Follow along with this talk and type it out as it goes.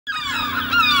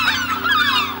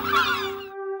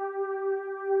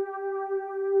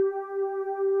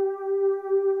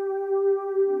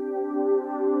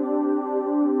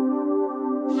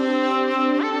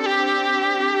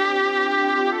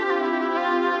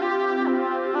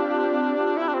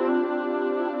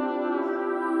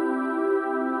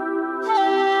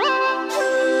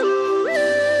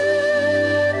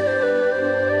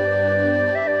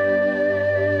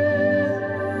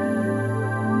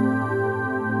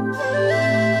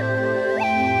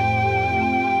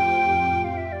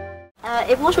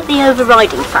It wasn't the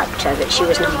overriding factor that she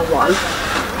was number one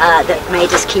that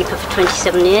made us keep her for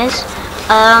 27 years.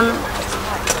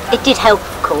 It did help,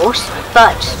 of course,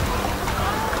 but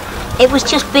it was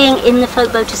just being in the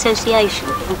Folkboat Association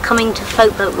and coming to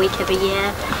Folkboat Week every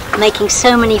year, making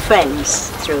so many friends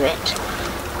through it.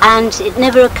 And it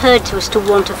never occurred to us to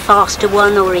want a faster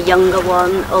one or a younger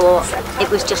one, or it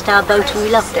was just our boat and we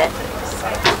loved it.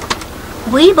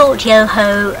 We bought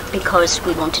Yoho because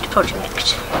we wanted a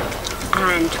project,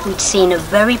 and we'd seen a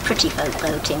very pretty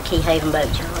folkboat in Keyhaven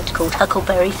Boatyard called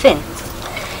Huckleberry Finn,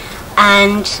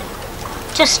 and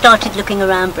just started looking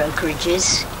around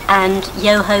brokerages, and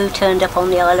Yoho turned up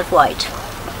on the Isle of Wight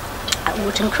at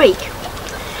Wharton Creek,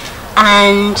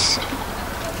 and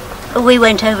we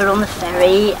went over on the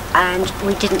ferry and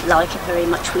we didn't like it very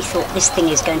much. We thought this thing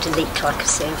is going to leak like a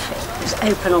sieve. It was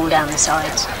open all down the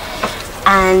sides,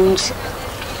 and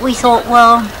we thought,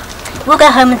 well, we'll go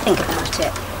home and think about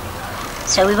it.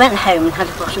 So we went home and had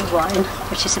a bottle of wine,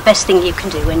 which is the best thing you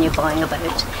can do when you're buying a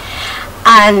boat,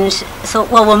 and thought,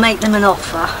 well, we'll make them an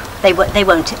offer. They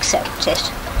won't accept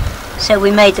it. So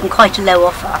we made them quite a low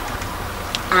offer,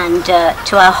 and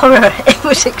to our horror it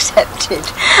was accepted,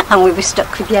 and we were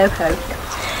stuck with Yoho.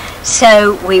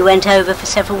 So we went over for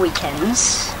several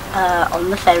weekends on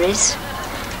the ferries,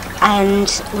 and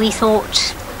we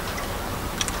thought,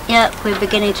 yeah, we're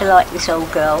beginning to like this old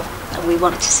girl, and we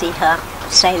want to see her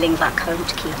sailing back home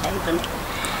to Keyhaven.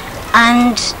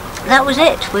 And that was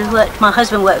it. My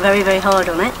husband worked very, very hard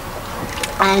on it,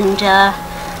 and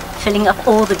filling up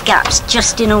all the gaps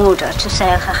just in order to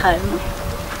sail her home.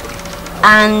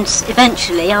 And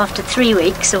eventually, after 3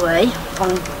 weeks away,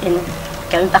 in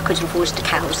going backwards and forwards to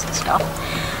cows and stuff,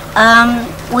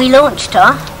 we launched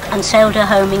her and sailed her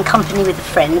home in company with a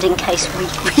friend in case we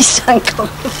sank on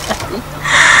the ferry.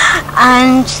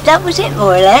 And that was it,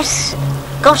 more or less.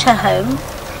 Got her home,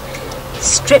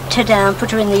 stripped her down, put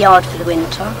her in the yard for the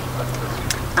winter,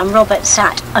 and Robert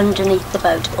sat underneath the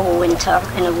boat all winter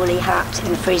in a woolly hat in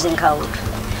the freezing cold,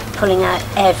 pulling out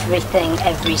everything,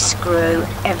 every screw,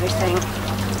 everything,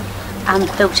 and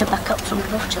built her back up from the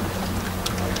bottom.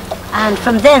 And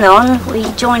from then on,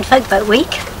 we joined Folkboat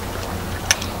Week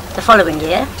the following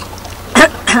year.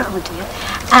 Oh dear.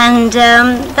 And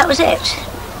that was it.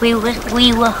 We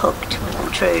were hooked,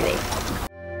 truly.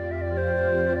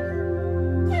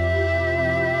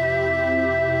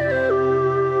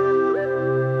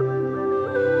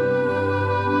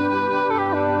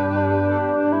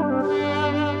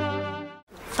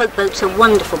 Folkboats are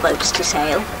wonderful boats to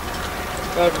sail.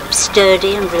 They're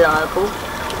sturdy and reliable,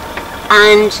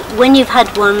 and when you've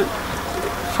had one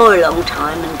for a long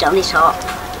time and done it up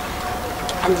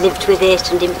and lived with it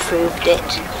and improved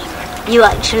it, you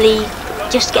actually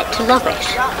just get to love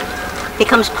it. It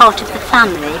becomes part of the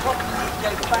family.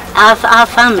 Our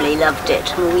family loved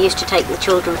it, and we used to take the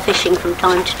children fishing from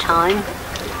time to time,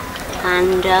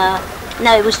 and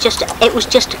no, it was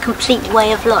just a complete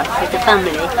way of life with the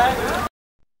family.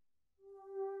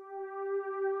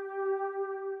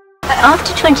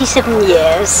 After 27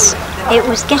 years, it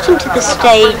was getting to the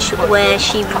stage where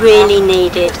she really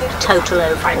needed a total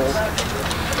overhaul.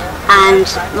 And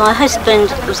my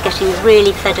husband was getting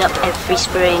really fed up every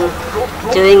spring,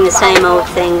 doing the same old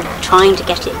thing, trying to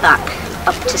get it back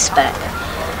up to spec.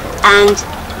 And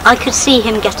I could see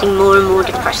him getting more and more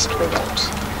depressed with it.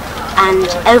 And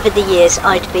over the years,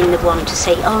 I'd been the one to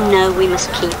say, oh no, we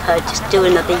must keep her, just do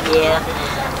another year.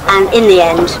 And in the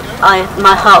end,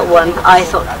 my heart won. I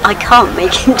thought, I can't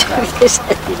make him do this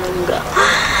any longer.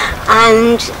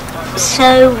 And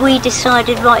so we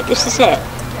decided, right, this is it.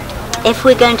 If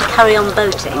we're going to carry on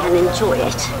boating and enjoy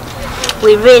it,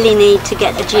 we really need to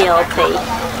get a GRP,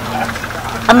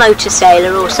 a motor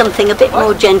sailor or something a bit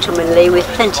more gentlemanly with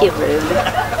plenty of room.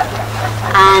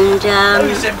 And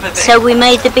so we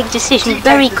made the big decision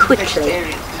very quickly,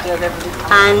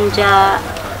 and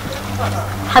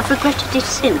have regretted it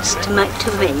since, to me.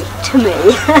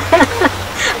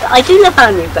 I do love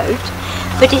our new boat,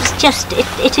 but it's just,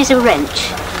 it is a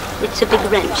wrench. It's a big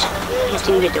wrench,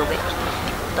 getting rid of it.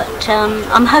 But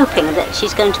I'm hoping that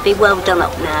she's going to be well done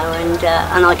up now,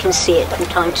 and I can see it from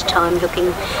time to time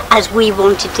looking as we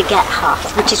wanted to get her,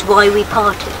 which is why we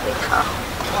parted with her.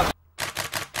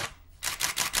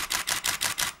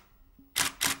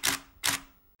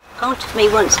 Part of me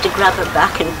wants to grab her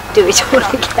back and do it all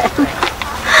again.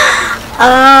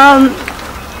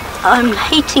 I'm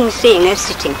hating seeing her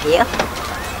sitting here.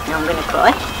 Now I'm going to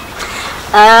cry.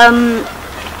 And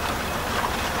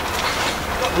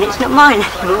it's not mine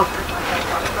anymore.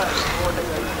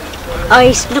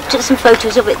 I looked at some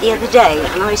photos of it the other day,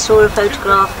 and I saw a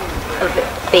photograph of it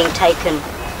being taken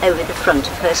over the front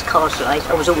of Hurst Castle. I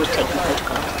was always taking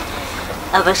photographs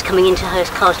of us coming into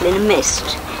Hurst Castle in a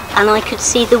mist, and I could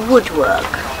see the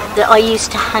woodwork that I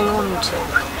used to hang on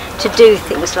to do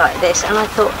things like this, and I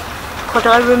thought, God,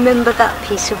 I remember that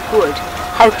piece of wood.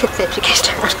 How pathetic is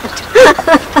that?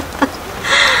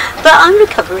 But I'm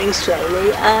recovering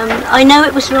slowly. I know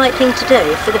it was the right thing to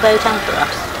do for the boat and for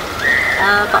us.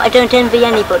 But I don't envy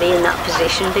anybody in that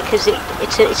position, because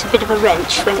it's a bit of a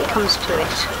wrench when it comes to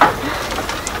it.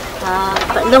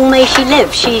 But long may she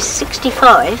live. She's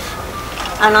 65,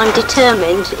 and I'm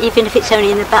determined, even if it's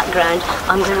only in the background,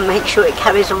 I'm going to make sure it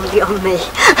carries on beyond me.